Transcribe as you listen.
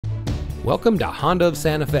Welcome to Honda of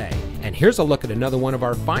Santa Fe, and here's a look at another one of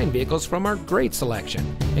our fine vehicles from our great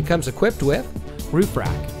selection. It comes equipped with roof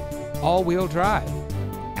rack, all-wheel drive,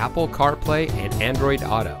 Apple CarPlay and Android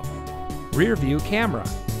Auto, rear view camera,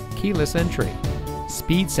 keyless entry,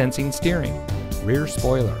 speed sensing steering, rear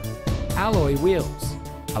spoiler, alloy wheels,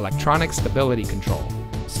 electronic stability control,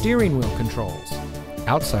 steering wheel controls,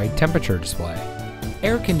 outside temperature display,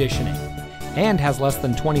 air conditioning, and has less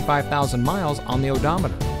than 25,000 miles on the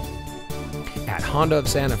odometer. At Honda of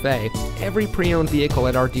Santa Fe, every pre-owned vehicle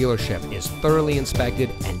at our dealership is thoroughly inspected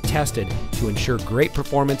and tested to ensure great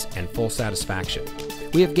performance and full satisfaction.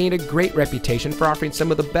 We have gained a great reputation for offering some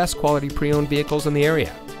of the best quality pre-owned vehicles in the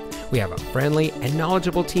area. We have a friendly and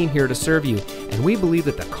knowledgeable team here to serve you, and we believe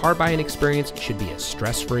that the car buying experience should be as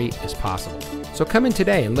stress-free as possible. So come in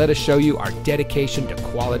today and let us show you our dedication to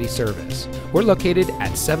quality service. We're located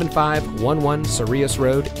at 7511 Cerrillos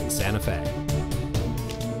Road in Santa Fe.